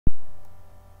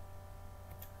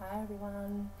Hi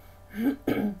everyone,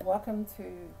 welcome to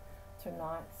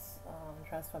tonight's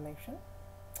transformation.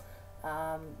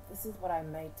 This is what I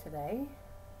made today.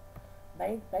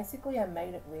 Basically I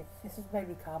made it with, this is made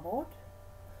with cardboard,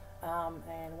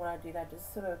 and what I did, I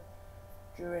just sort of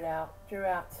drew out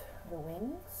the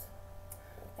wings,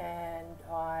 and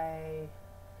I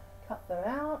cut them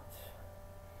out,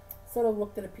 sort of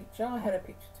looked at a picture. I had a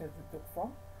picture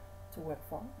to work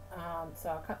from, so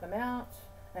I cut them out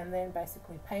and then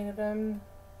basically painted them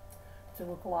to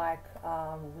look like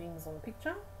wings on the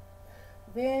picture.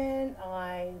 Then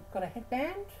I got a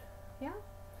headband here,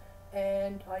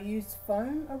 and I used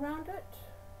foam around it,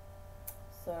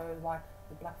 so like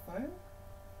the black foam,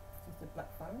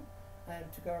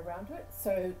 and to go around it,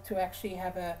 so to actually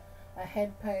have a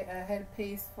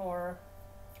headpiece for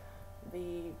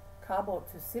the cardboard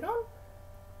to sit on.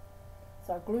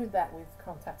 So I glued that with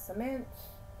contact cement,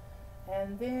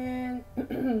 and then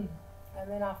and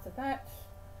then after that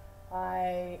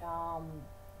I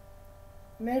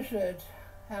measured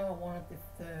how I wanted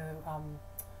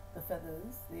the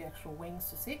feathers, the actual wings,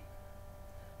 to sit.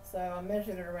 So I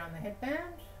measured it around the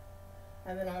headband,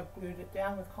 and then I glued it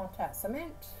down with contact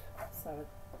cement, so it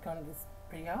kind of is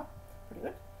pretty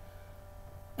good.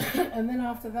 And then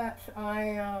after that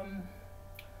I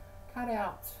cut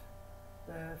out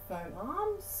the foam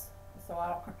arms. So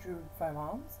I drew foam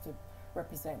arms to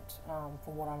represent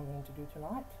for what I'm going to do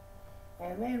tonight.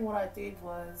 And then what I did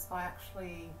was I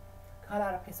actually cut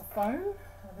out a piece of foam,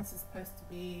 and this is supposed to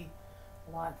be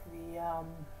like the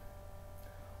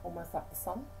almost like the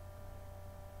sun.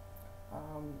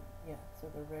 Yeah, so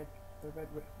the red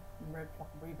like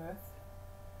rebirth,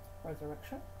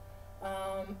 resurrection.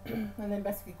 And then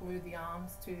basically glue the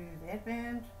arms to the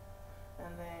headband,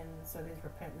 and then so these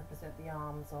represent the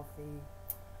arms of the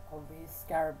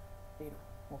scarab beetle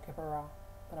or kheper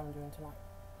that I'm doing tonight.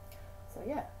 So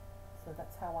yeah, so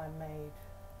that's how I made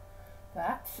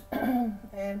that.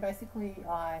 And basically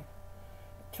it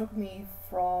took me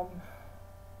from,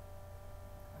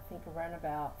 I think, around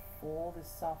about 4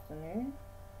 this afternoon,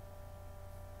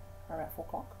 around 4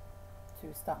 o'clock,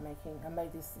 to start making. I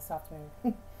made this afternoon.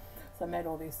 So I made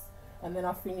all this, and then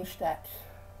I finished at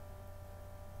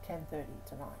 10:30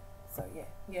 tonight. So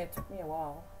yeah, it took me a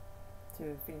while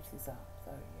to finish this up.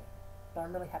 So yeah, but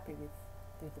I'm really happy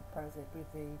with the project, with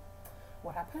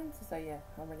what happened. So yeah,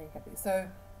 I'm really happy. So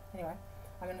anyway,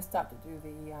 I'm going to start to do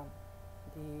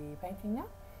the painting now,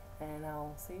 and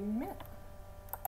I'll see you in a minute.